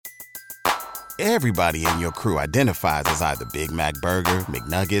Everybody in your crew identifies as either Big Mac Burger,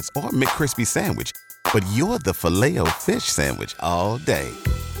 McNuggets, or McCrispy Sandwich. But you're the Filet-O-Fish Sandwich all day.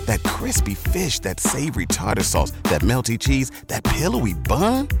 That crispy fish, that savory tartar sauce, that melty cheese, that pillowy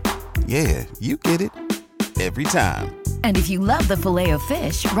bun. Yeah, you get it. Every time. And if you love the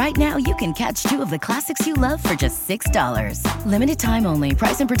Filet-O-Fish, right now you can catch two of the classics you love for just $6. Limited time only.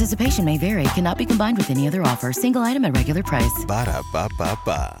 Price and participation may vary. Cannot be combined with any other offer. Single item at regular price.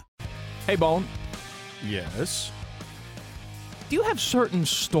 Ba-da-ba-ba-ba. Hey, Bone. Yes. Do you have certain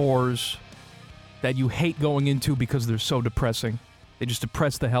stores that you hate going into because they're so depressing? They just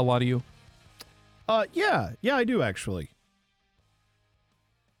depress the hell out of you? Yeah, I do actually.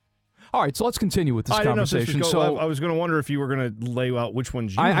 All right, so let's continue with this conversation. I was going to wonder if you were going to lay out which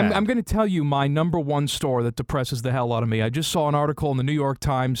ones you had. I'm going to tell you my number one store that depresses the hell out of me. I just saw an article in the New York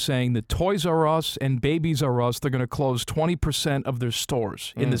Times saying that Toys R Us and Babies R Us, they're going to close 20% of their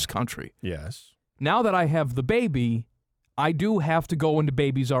stores in this country. Yes. Now that I have the baby, I do have to go into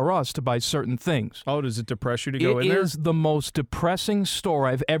Babies R Us to buy certain things. Oh, does it depress you to go in there? It is the most depressing store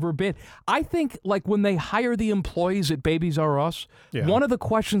I've ever been. I think, like, when they hire the employees at Babies R Us, one of the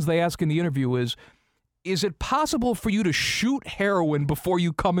questions they ask in the interview is it possible for you to shoot heroin before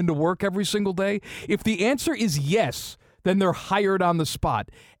you come into work every single day? If the answer is yes, then they're hired on the spot.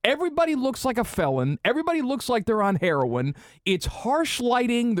 Everybody looks like a felon. Everybody looks like they're on heroin. It's harsh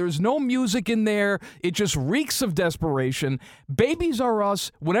lighting. There's no music in there. It just reeks of desperation. Babies R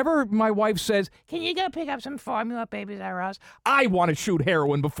Us, whenever my wife says, "Can you go pick up some formula at Babies R Us?" I want to shoot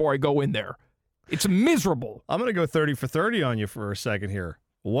heroin before I go in there. It's miserable. I'm going to go 30 for 30 on you for a second here.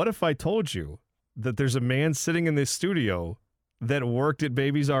 What if I told you that there's a man sitting in this studio that worked at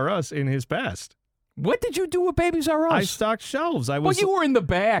Babies R Us in his past? What did you do with Babies R Us? I stocked shelves. Well, you were in the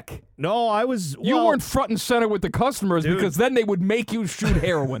back. No, I was... You weren't front and center with the customers, dude, because then they would make you shoot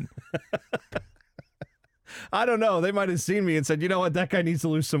heroin. I don't know. They might have seen me and said, you know what, that guy needs to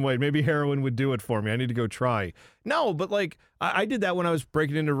lose some weight. Maybe heroin would do it for me. I need to go try. No, but like I did that when I was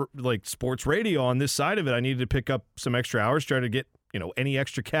breaking into like sports radio on this side of it. I needed to pick up some extra hours, try to get, any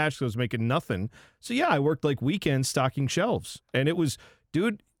extra cash because I was making nothing. So yeah, I worked like weekends stocking shelves. And it was,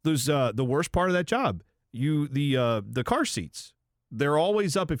 dude... There's the worst part of that job. The car seats. They're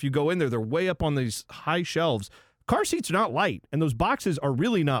always up. If you go in there, they're way up on these high shelves. Car seats are not light, and those boxes are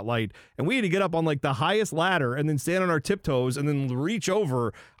really not light. And we had to get up on like the highest ladder and then stand on our tiptoes and then reach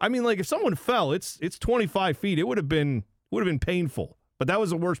over. I mean, like if someone fell, it's 25 feet. It would have been painful. But that was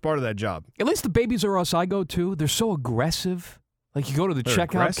the worst part of that job. At least the Babies R Us I go to, they're so aggressive. Like you go to the checkout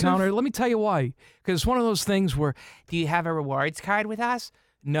aggressive? counter. Let me tell you why. Because it's one of those things where, do you have a rewards card with us?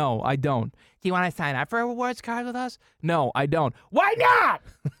 No, I don't. Do you want to sign up for a rewards card with us? No, I don't. Why not?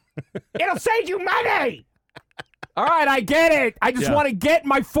 It'll save you money. All right, I get it. I just want to get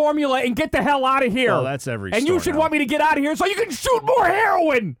my formula and get the hell out of here. Well, that's every And store you should now. want me to get out of here so you can shoot more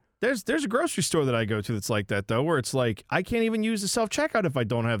heroin. There's a grocery store that I go to that's like that, though, where it's like, I can't even use the self-checkout if I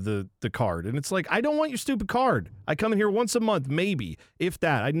don't have the card. And it's like, I don't want your stupid card. I come in here once a month, maybe, if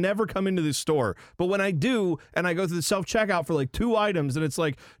that. I never come into this store. But when I do, and I go through the self-checkout for like 2 items, and it's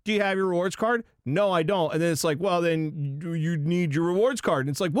like, do you have your rewards card? No, I don't. And then it's like, well, then you need your rewards card.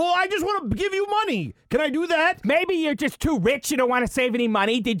 And it's like, well, I just want to give you money. Can I do that? Maybe you're just too rich. You don't want to save any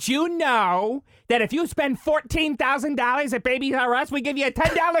money. Did you know that if you spend $14,000 at Babies R Us, we give you a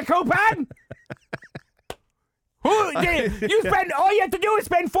 $10 coupon? You spend all you have to do is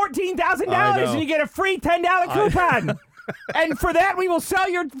spend $14,000 and you get a free $10 coupon. And for that, we will sell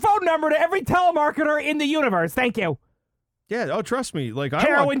your phone number to every telemarketer in the universe. Thank you. Yeah, oh, trust me. Like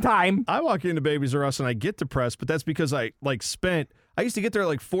Heroin time. I walk into Babies R Us and I get depressed, but that's because I used to get there at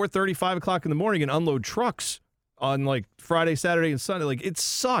like 4:30, 5 o'clock in the morning and unload trucks on like Friday, Saturday, and Sunday. Like, it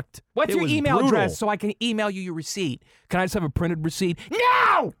sucked. What's your email address so I can email you your receipt? Can I just have a printed receipt?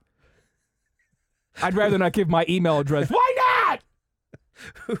 No! I'd rather not give my email address. Why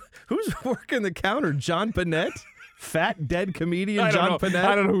not? Who's working the counter? John Panette? Fat, dead comedian John Panette?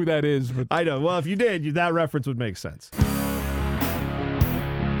 I don't know who that is. But I know. Well, if you did, that reference would make sense.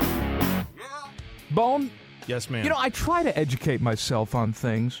 Bone? Yes, ma'am. I try to educate myself on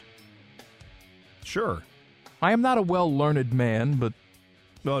things. Sure. I am not a well-learned man, but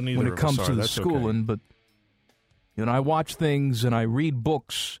when it comes to the schooling, okay. But I watch things and I read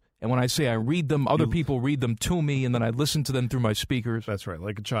books, and when I say I read them, other people read them to me, and then I listen to them through my speakers. That's right,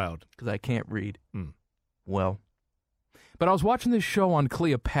 like a child. Because I can't read. Mm. Well, but I was watching this show on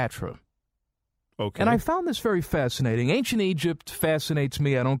Cleopatra. Okay. And I found this very fascinating. Ancient Egypt fascinates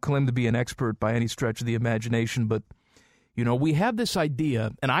me. I don't claim to be an expert by any stretch of the imagination, but, we have this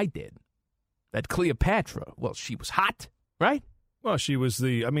idea, and I did, that Cleopatra, well, she was hot, right? Well, she was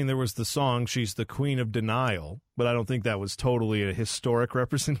there was the song, She's the Queen of Denial, but I don't think that was totally a historic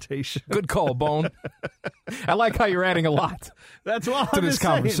representation. Good call, Bone. I like how you're adding a lot to this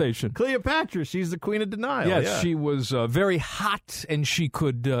conversation. Cleopatra, she's the Queen of Denial. Yes, yeah. she was very hot, and she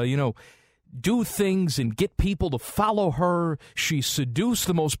could, do things and get people to follow her. She seduced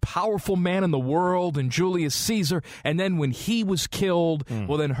the most powerful man in the world, and Julius Caesar, and then when he was killed,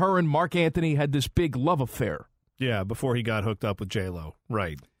 well, then her and Mark Antony had this big love affair. Yeah, before he got hooked up with J-Lo.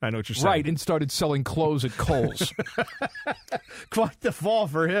 Right. I know what you're saying. Right, and started selling clothes at Kohl's. Quite the fall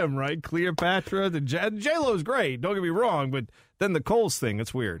for him, right? Cleopatra, J-Lo's great, don't get me wrong, but then the Kohl's thing,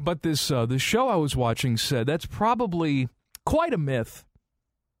 it's weird. But this show I was watching said that's probably quite a myth.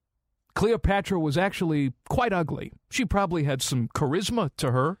 Cleopatra was actually quite ugly. She probably had some charisma to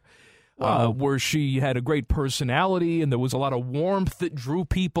her, where she had a great personality, and there was a lot of warmth that drew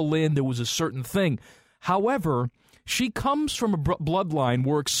people in. There was a certain thing. However, she comes from a bloodline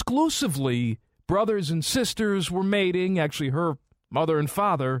where exclusively brothers and sisters were mating. Actually, her mother and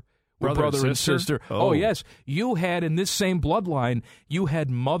father were brother and sister. Oh, yes. You had, in this same bloodline, you had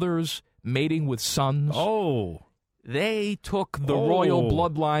mothers mating with sons. Oh. They took the royal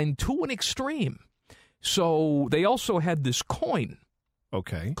bloodline to an extreme. So they also had this coin.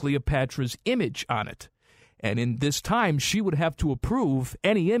 Okay. Cleopatra's image on it. And in this time, she would have to approve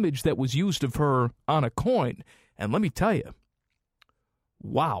any image that was used of her on a coin. And let me tell you,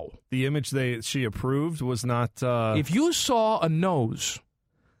 wow. The image she approved was not... If you saw a nose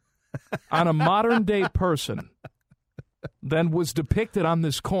on a modern-day person that was depicted on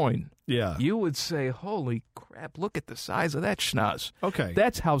this coin, you would say, holy crap, look at the size of that schnoz. Okay.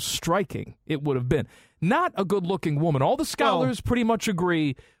 That's how striking it would have been. Not a good-looking woman. All the scholars pretty much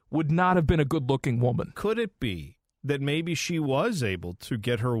agree would not have been a good-looking woman. Could it be that maybe she was able to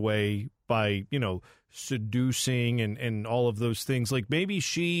get her way by, seducing and all of those things? Like maybe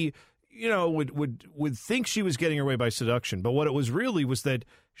she, would think she was getting her way by seduction, but what it was really was that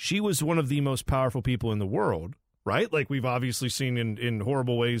she was one of the most powerful people in the world, right? Like we've obviously seen in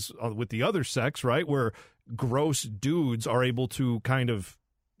horrible ways with the other sex, right? Where gross dudes are able to kind of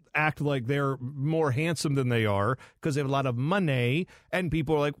act like they're more handsome than they are because they have a lot of money, and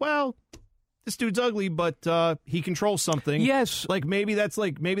people are like, well, this dude's ugly, but he controls something. Yes. Maybe that's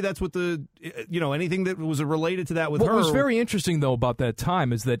what the, anything that was related to that with her. What was very interesting, though, about that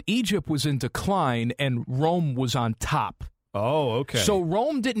time is that Egypt was in decline and Rome was on top. Oh, okay. So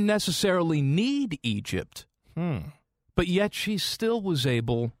Rome didn't necessarily need Egypt, but yet she still was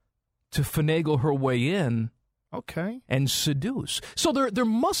able to finagle her way in. Okay. And seduce. So there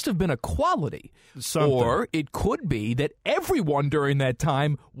must have been a quality. Something. Or it could be that everyone during that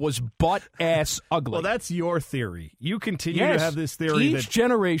time was butt-ass ugly. Well, that's your theory. You continue to have this theory each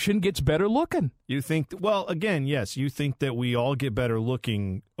generation gets better looking. You think, well, again, yes, you think that we all get better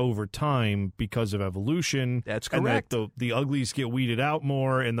looking over time because of evolution. That's correct. And that the uglies get weeded out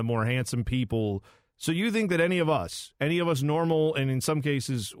more and the more handsome people. So you think that any of us normal and in some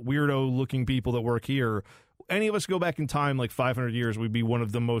cases weirdo-looking people that work here, any of us go back in time like 500 years, we'd be one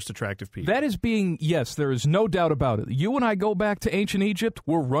of the most attractive people. That is yes, there is no doubt about it. You and I go back to ancient Egypt,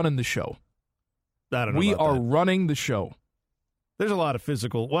 we're running the show. I don't know we about are that. running the show. There's a lot of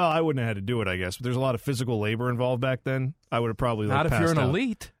physical, well, I wouldn't have had to do it, I guess, but there's a lot of physical labor involved back then. I would have probably Not if you're an out.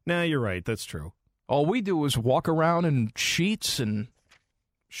 elite. Nah, you're right. That's true. All we do is walk around in sheets and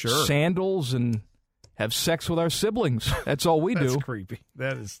sandals and have sex with our siblings. That's all we do. That's creepy.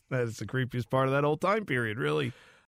 That is the creepiest part of that whole time period, really.